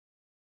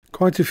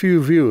Quite a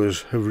few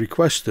viewers have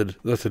requested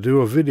that I do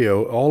a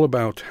video all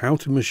about how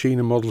to machine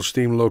a model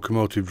steam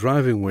locomotive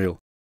driving wheel.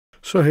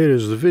 So here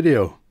is the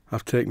video.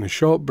 I've taken a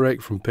short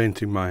break from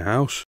painting my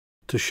house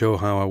to show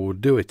how I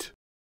would do it.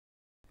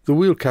 The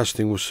wheel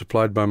casting was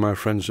supplied by my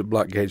friends at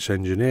Blackgates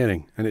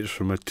Engineering, and it's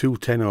from a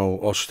 210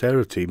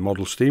 Austerity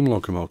model steam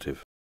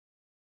locomotive.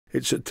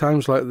 It's at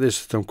times like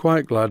this that I'm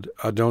quite glad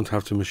I don't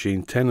have to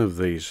machine 10 of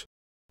these.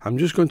 I'm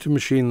just going to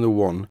machine the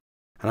one,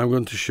 and I'm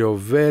going to show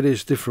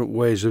various different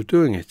ways of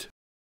doing it.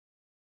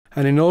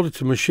 And in order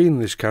to machine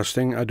this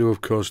casting, I do of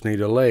course need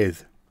a lathe,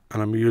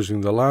 and I'm using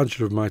the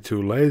larger of my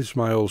two lathes,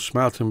 my old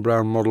Smart &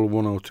 Brown Model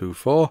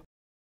 1024,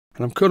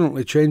 and I'm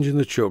currently changing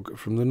the chuck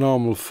from the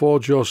normal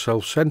 4-jaw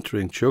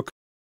self-centering chuck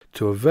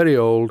to a very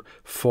old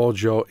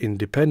 4-jaw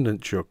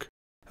independent chuck.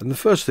 And the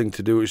first thing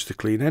to do is to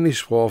clean any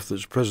swarf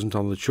that's present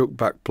on the chuck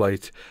back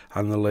plate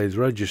and the lathe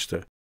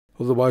register,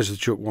 otherwise the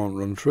chuck won't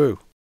run through.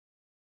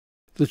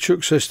 The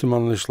chuck system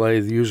on this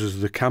lathe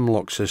uses the cam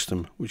lock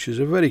system, which is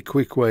a very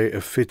quick way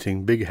of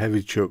fitting big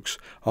heavy chucks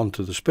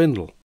onto the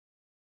spindle.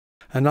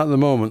 And at the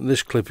moment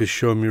this clip is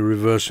showing me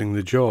reversing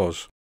the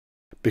jaws,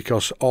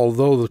 because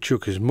although the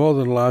chuck is more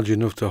than large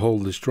enough to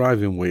hold this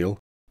driving wheel,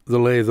 the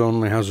lathe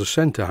only has a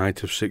centre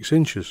height of 6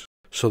 inches,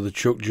 so the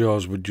chuck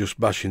jaws would just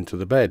bash into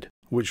the bed,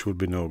 which would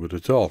be no good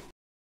at all.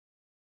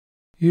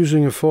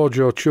 Using a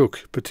 4-jaw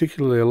chuck,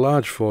 particularly a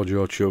large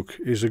 4-jaw chuck,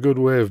 is a good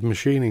way of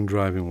machining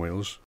driving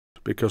wheels,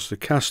 because the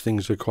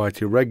castings are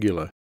quite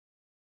irregular.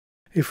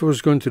 If I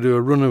was going to do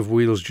a run of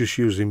wheels just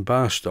using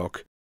bar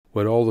stock,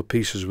 where all the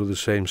pieces were the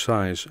same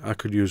size, I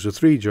could use a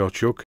 3-jaw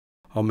chuck,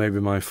 or maybe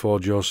my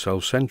 4-jaw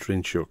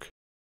self-centering chuck.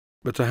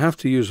 But I have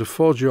to use a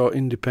 4-jaw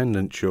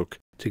independent chuck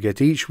to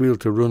get each wheel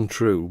to run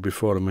true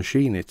before I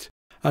machine it,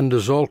 and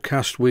as all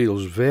cast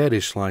wheels vary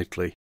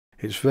slightly,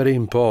 it's very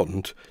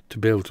important to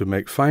be able to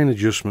make fine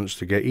adjustments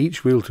to get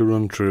each wheel to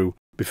run true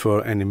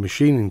before any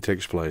machining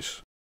takes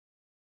place.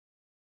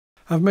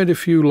 I've made a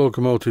few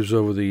locomotives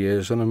over the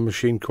years and I've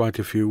machined quite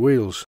a few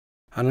wheels,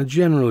 and I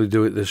generally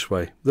do it this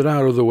way. There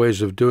are other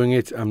ways of doing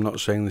it. I'm not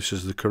saying this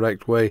is the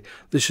correct way,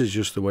 this is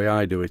just the way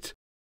I do it.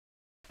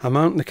 I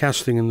mount the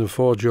casting in the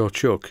 4-jaw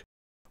chuck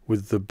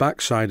with the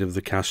back side of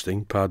the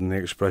casting, pardon the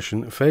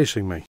expression,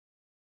 facing me.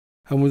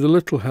 And with a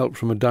little help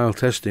from a dial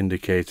test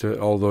indicator,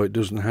 although it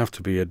doesn't have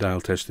to be a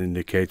dial test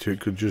indicator, it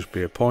could just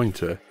be a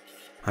pointer,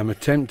 I'm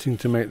attempting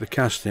to make the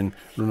casting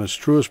run as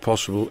true as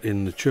possible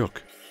in the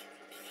chuck.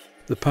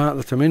 The part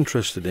that I'm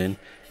interested in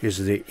is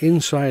the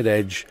inside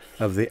edge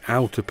of the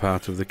outer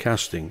part of the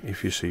casting,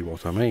 if you see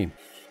what I mean.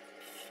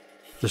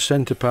 The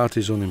centre part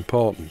is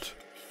unimportant.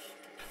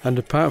 And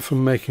apart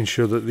from making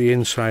sure that the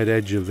inside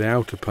edge of the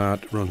outer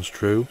part runs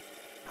true,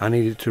 I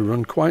need it to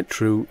run quite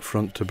true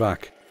front to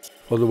back.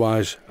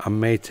 Otherwise I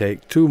may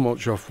take too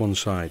much off one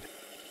side.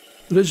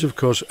 There is of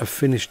course a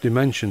finished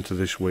dimension to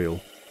this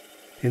wheel.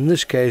 In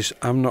this case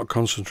I'm not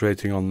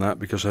concentrating on that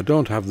because I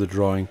don't have the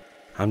drawing.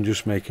 I'm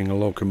just making a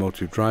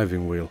locomotive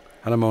driving wheel,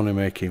 and I'm only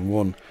making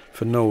one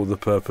for no other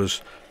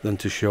purpose than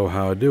to show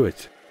how I do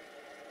it.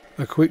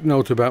 A quick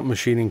note about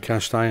machining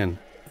cast iron.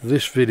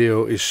 This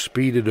video is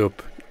speeded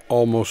up,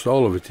 almost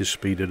all of it is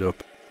speeded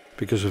up,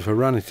 because if I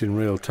ran it in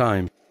real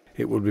time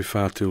it would be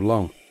far too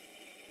long.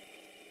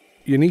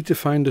 You need to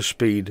find a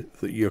speed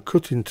that your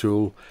cutting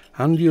tool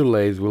and your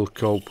lathe will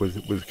cope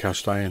with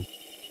cast iron.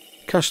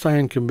 Cast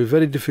iron can be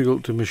very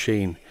difficult to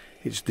machine,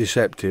 it's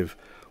deceptive.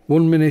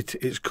 One minute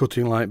it's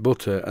cutting like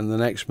butter and the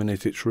next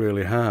minute it's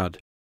really hard,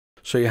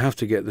 so you have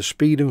to get the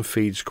speed and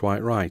feeds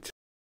quite right.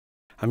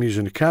 I'm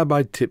using a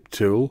carbide tip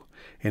tool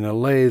in a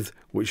lathe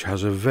which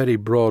has a very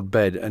broad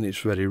bed and it's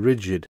very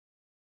rigid.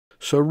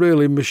 So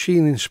really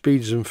machining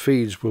speeds and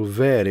feeds will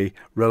vary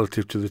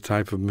relative to the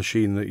type of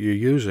machine that you're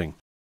using.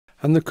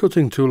 And the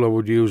cutting tool I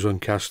would use on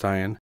cast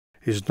iron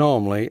is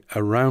normally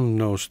a round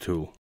nose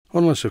tool,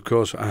 unless of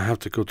course I have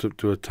to cut up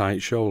to a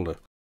tight shoulder.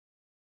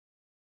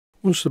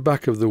 Once the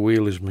back of the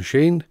wheel is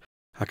machined,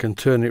 I can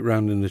turn it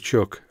round in the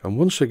chuck, and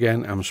once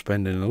again I'm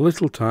spending a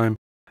little time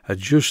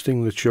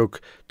adjusting the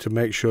chuck to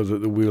make sure that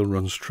the wheel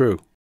runs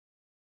true.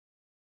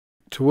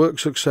 To work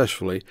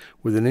successfully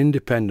with an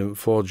independent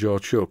 4-jaw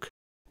chuck,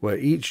 where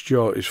each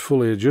jaw is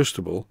fully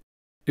adjustable,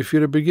 if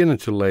you're a beginner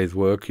to lathe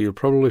work you'll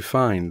probably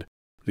find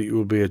that you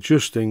will be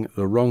adjusting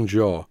the wrong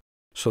jaw,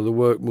 so the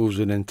work moves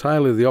in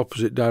entirely the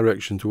opposite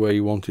direction to where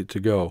you want it to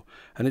go,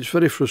 and it's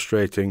very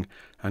frustrating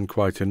and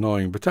quite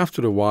annoying, but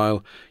after a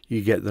while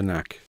you get the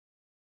knack.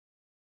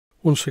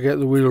 Once I get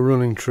the wheel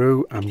running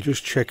true, I'm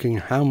just checking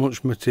how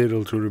much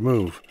material to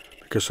remove,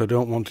 because I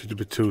don't want it to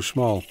be too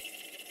small.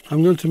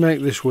 I'm going to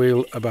make this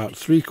wheel about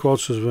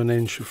 3/4 of an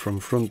inch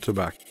from front to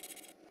back,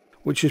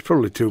 which is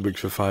probably too big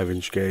for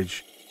 5-inch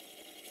gauge.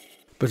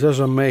 But as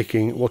I'm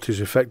making what is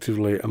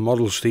effectively a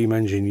model steam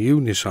engine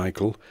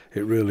unicycle,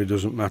 it really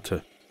doesn't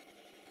matter.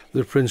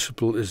 The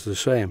principle is the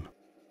same.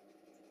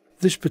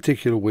 This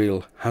particular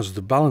wheel has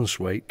the balance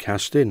weight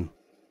cast in.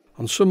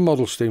 On some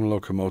model steam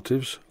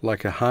locomotives,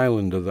 like a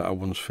Highlander that I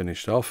once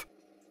finished off,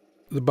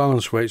 the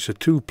balance weights are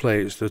 2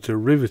 plates that are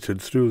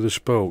riveted through the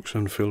spokes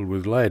and filled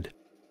with lead.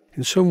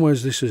 In some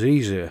ways this is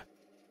easier,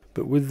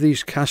 But with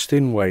these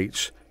cast-in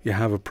weights, you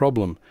have a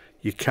problem.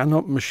 You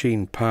cannot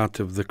machine part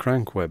of the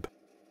crank web.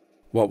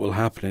 What will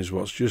happen is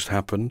what's just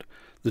happened.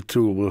 The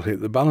tool will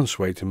hit the balance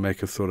weight and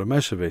make a thorough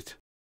mess of it.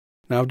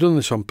 Now I've done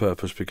this on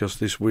purpose because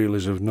this wheel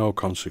is of no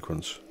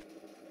consequence.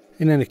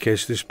 In any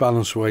case, this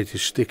balance weight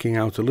is sticking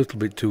out a little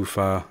bit too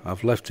far.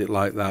 I've left it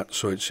like that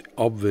so it's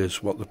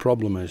obvious what the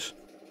problem is.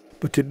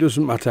 But it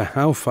doesn't matter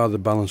how far the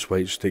balance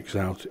weight sticks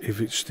out. If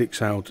it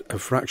sticks out a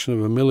fraction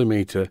of a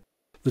millimetre,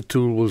 the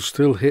tool will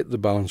still hit the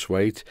balance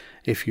weight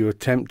if you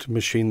attempt to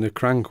machine the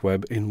crank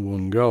web in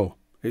one go.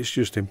 It's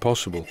just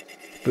impossible.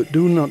 But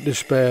do not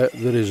despair,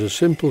 there is a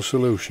simple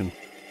solution.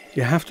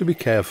 You have to be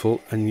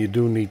careful and you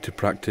do need to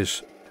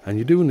practice, and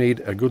you do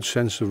need a good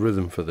sense of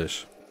rhythm for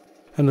this.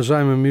 And as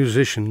I'm a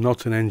musician,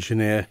 not an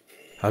engineer,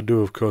 I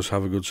do of course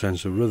have a good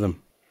sense of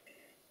rhythm.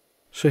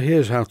 So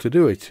here's how to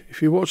do it.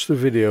 If you watch the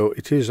video,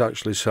 it is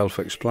actually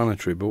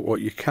self-explanatory, but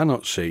what you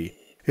cannot see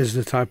is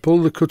that I pull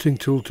the cutting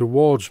tool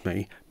towards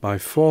me by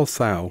 4th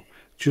thou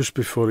just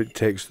before it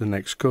takes the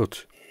next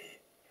cut.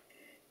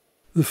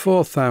 The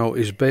 4th thou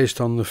is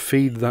based on the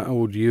feed that I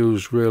would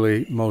use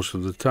really most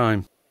of the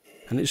time,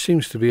 and it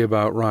seems to be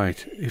about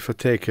right. If I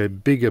take a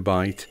bigger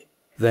bite,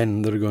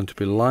 then there are going to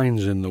be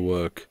lines in the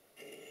work.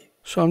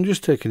 So I'm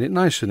just taking it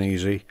nice and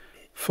easy.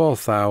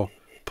 4th thou,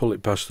 pull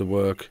it past the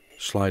work,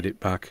 slide it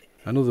back.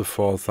 Another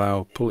 4th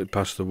thou, pull it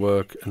past the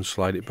work and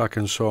slide it back,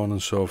 and so on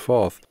and so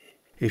forth.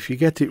 If you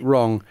get it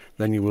wrong,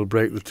 then you will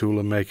break the tool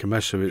and make a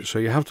mess of it, so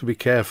you have to be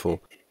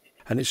careful.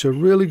 And it's a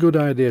really good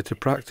idea to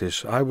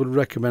practice. I would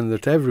recommend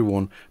that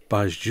everyone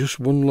buys just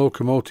one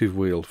locomotive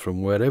wheel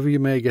from wherever you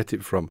may get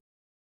it from.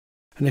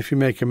 And if you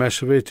make a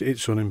mess of it,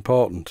 it's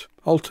unimportant.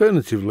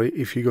 Alternatively,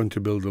 if you're going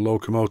to build a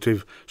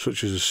locomotive,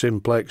 such as a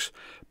simplex,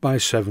 buy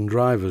 7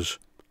 drivers.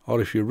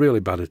 Or if you're really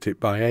bad at it,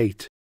 buy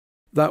 8.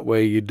 That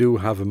way you do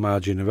have a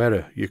margin of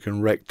error. You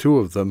can wreck 2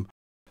 of them,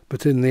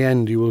 but in the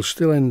end you will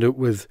still end up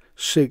with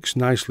 6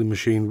 nicely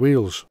machined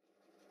wheels.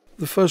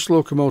 The first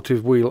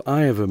locomotive wheel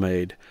I ever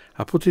made,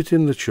 I put it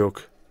in the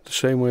chuck, the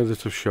same way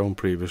that I've shown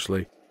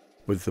previously,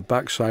 with the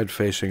backside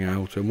facing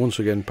out, and once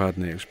again,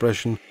 pardon the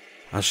expression,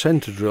 I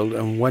centre drilled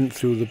and went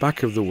through the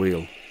back of the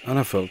wheel, and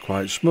I felt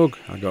quite smug.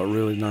 I got a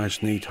really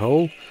nice neat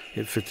hole,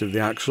 it fitted the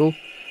axle,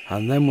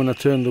 and then when I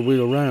turned the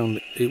wheel round,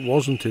 it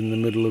wasn't in the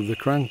middle of the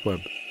crank web.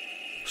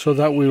 So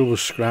that wheel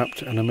was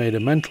scrapped, and I made a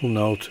mental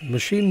note: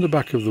 machine the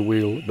back of the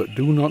wheel, but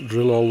do not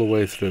drill all the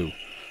way through.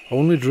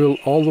 Only drill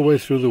all the way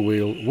through the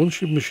wheel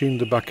once you've machined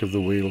the back of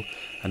the wheel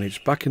and it's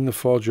back in the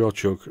forge or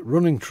chuck,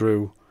 running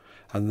true,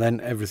 and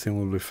then everything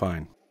will be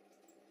fine.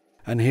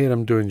 And here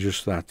I'm doing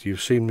just that.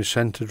 You've seen me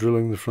centre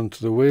drilling the front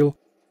of the wheel,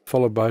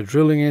 followed by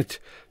drilling it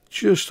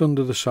just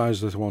under the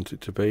size that I want it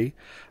to be,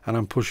 and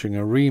I'm pushing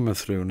a reamer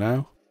through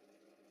now,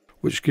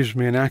 which gives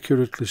me an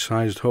accurately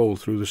sized hole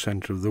through the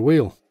centre of the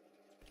wheel.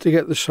 To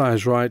get the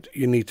size right,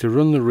 you need to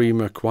run the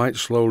reamer quite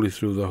slowly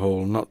through the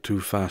hole, not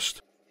too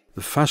fast.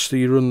 The faster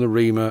you run the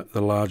reamer,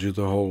 the larger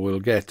the hole will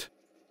get.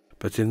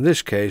 But in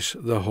this case,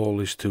 the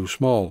hole is too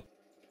small.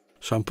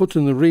 So I'm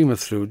putting the reamer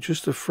through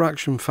just a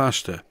fraction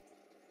faster.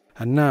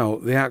 And now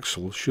the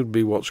axle should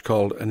be what's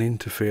called an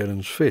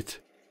interference fit.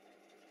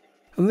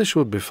 And this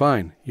would be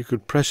fine. You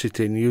could press it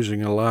in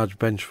using a large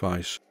bench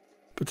vise,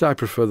 but I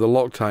prefer the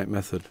Loctite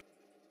method.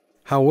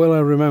 How well I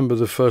remember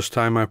the first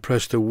time I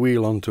pressed a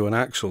wheel onto an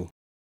axle.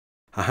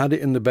 I had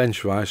it in the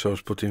bench vise, I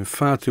was putting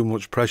far too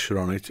much pressure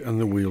on it and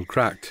the wheel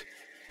cracked.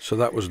 So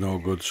that was no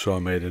good, so I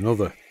made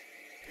another.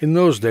 In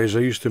those days I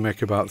used to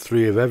make about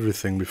 3 of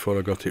everything before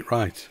I got it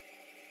right.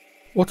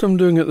 What I'm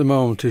doing at the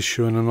moment is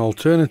showing an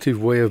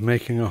alternative way of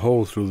making a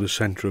hole through the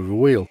centre of a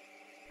wheel.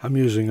 I'm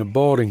using a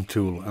boring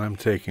tool and I'm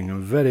taking a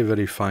very,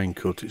 very fine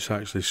cut. It's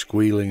actually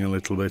squealing a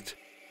little bit.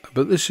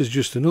 But this is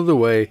just another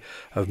way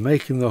of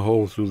making the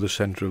hole through the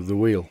centre of the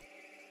wheel.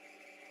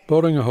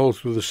 Boring a hole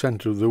through the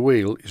centre of the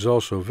wheel is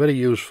also very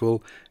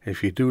useful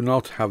if you do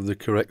not have the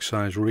correct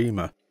size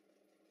reamer,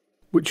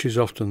 which is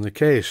often the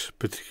case,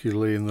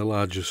 particularly in the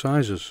larger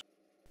sizes,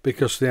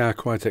 because they are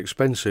quite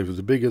expensive.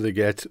 The bigger they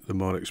get, the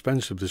more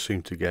expensive they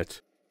seem to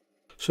get.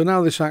 So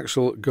now this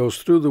axle goes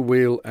through the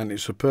wheel and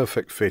it's a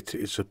perfect fit.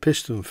 It's a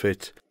piston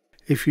fit.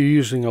 If you're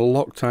using a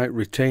Loctite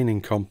retaining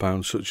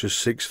compound such as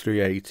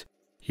 638,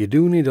 you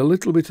do need a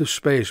little bit of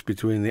space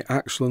between the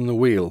axle and the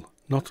wheel,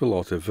 not a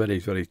lot, a very,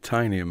 very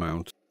tiny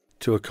amount,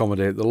 to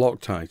accommodate the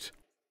Loctite.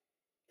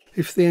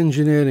 If the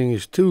engineering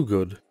is too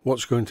good,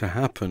 what's going to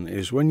happen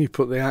is when you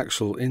put the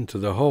axle into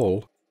the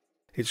hole,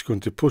 it's going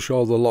to push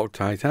all the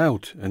Loctite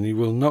out and you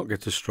will not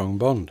get a strong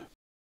bond.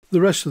 The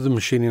rest of the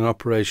machining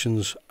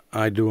operations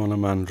I do on a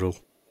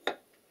mandrel.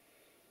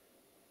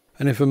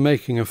 And if I'm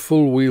making a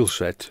full wheel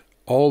set,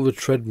 all the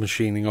tread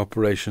machining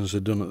operations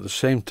are done at the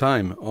same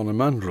time on a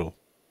mandrel.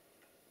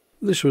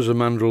 This was a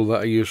mandrel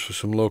that I used for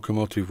some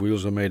locomotive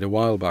wheels I made a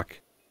while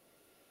back.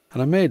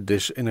 And I made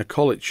this in a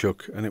collet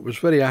chuck, and it was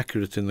very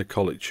accurate in the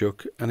collet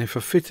chuck, and if I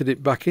fitted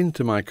it back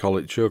into my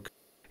collet chuck,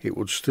 it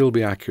would still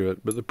be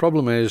accurate. But the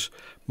problem is,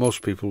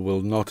 most people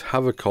will not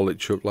have a collet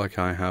chuck like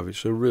I have.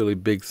 It's a really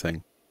big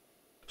thing.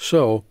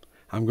 So,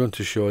 I'm going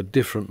to show a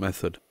different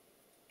method.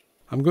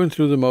 I'm going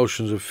through the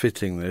motions of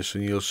fitting this,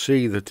 and you'll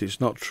see that it's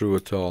not true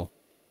at all.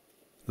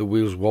 The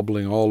wheel's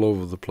wobbling all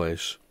over the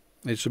place.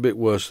 It's a bit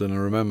worse than I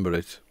remember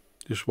it.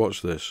 Just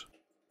watch this.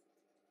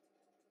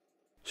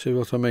 See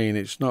what I mean?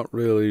 It's not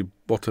really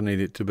what I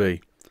need it to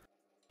be.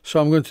 So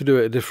I'm going to do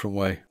it a different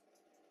way.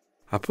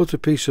 I put a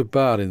piece of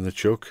bar in the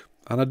chuck,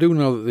 and I do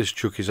know that this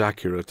chuck is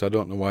accurate. I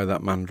don't know why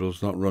that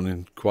mandrel's not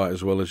running quite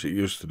as well as it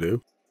used to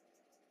do.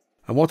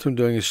 And what I'm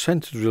doing is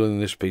centre drilling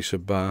this piece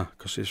of bar,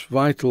 because it's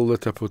vital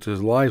that I put a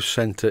live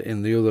centre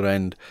in the other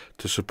end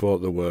to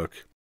support the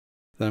work.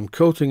 Then I'm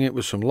coating it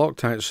with some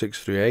Loctite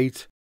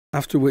 638,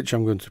 after which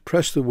I'm going to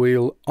press the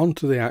wheel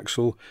onto the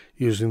axle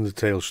using the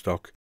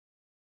tailstock.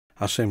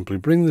 I simply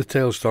bring the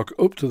tailstock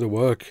up to the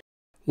work,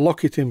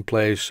 lock it in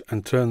place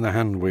and turn the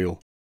hand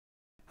wheel,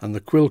 and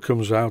the quill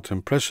comes out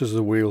and presses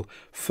the wheel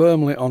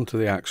firmly onto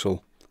the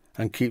axle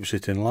and keeps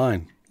it in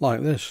line,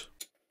 like this.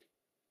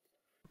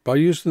 By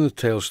using the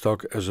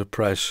tailstock as a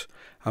press,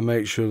 I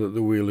make sure that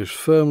the wheel is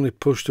firmly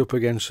pushed up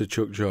against the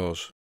chuck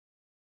jaws.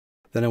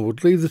 Then I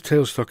would leave the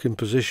tailstock in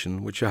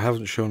position, which I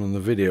haven't shown on the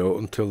video,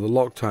 until the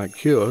Loctite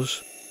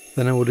cures.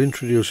 Then I would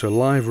introduce a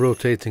live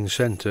rotating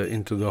centre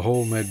into the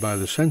hole made by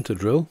the centre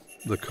drill,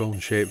 the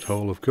cone-shaped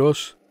hole of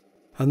course,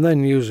 and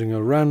then using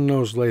a round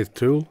nose lathe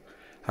tool,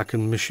 I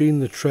can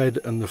machine the tread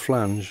and the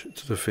flange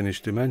to the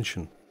finished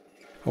dimension.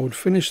 I would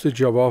finish the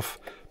job off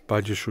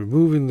by just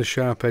removing the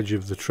sharp edge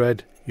of the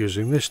tread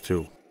using this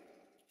tool.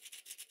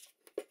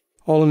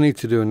 All I need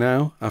to do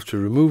now, after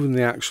removing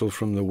the axle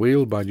from the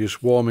wheel by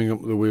just warming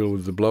up the wheel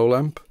with the blow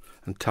lamp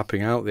and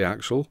tapping out the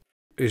axle,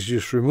 is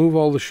just remove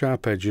all the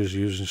sharp edges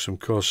using some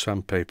coarse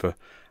sandpaper,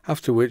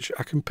 after which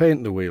I can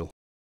paint the wheel.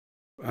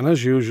 And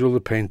as usual,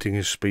 the painting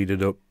is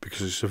speeded up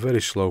because it's a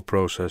very slow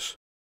process.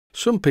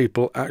 Some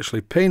people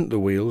actually paint the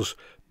wheels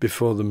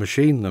before they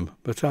machine them,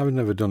 but I've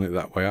never done it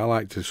that way. I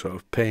like to sort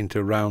of paint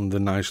around the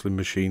nicely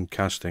machined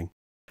casting.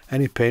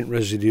 Any paint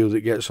residue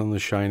that gets on the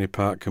shiny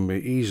part can be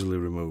easily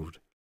removed.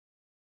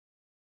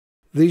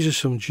 These are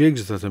some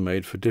jigs that I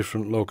made for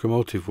different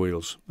locomotive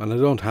wheels, and I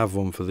don't have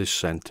one for this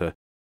centre.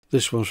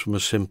 This one's from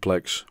a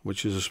Simplex,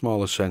 which is a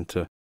smaller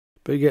centre,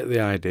 but you get the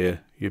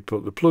idea. You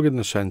put the plug in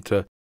the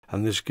centre,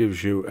 and this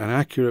gives you an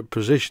accurate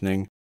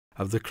positioning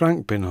of the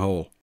crank pin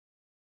hole.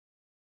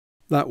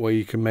 That way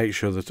you can make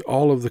sure that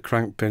all of the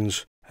crank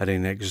pins are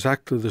in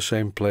exactly the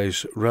same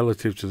place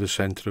relative to the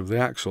centre of the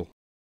axle.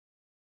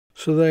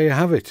 So there you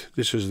have it.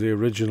 This is the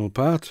original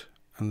part,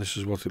 and this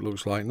is what it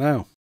looks like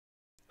now.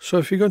 So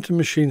if you're going to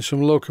machine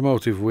some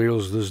locomotive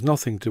wheels, there's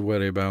nothing to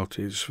worry about.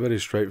 It's very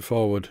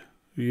straightforward.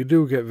 You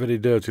do get very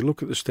dirty.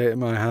 Look at the state of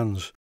my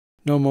hands.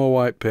 No more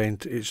white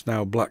paint, it's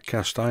now black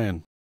cast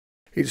iron.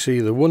 It's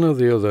either one or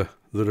the other.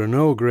 There are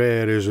no grey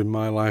areas in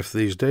my life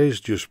these days,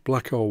 just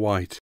black or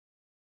white.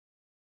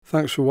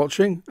 Thanks for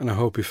watching, and I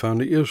hope you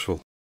found it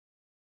useful.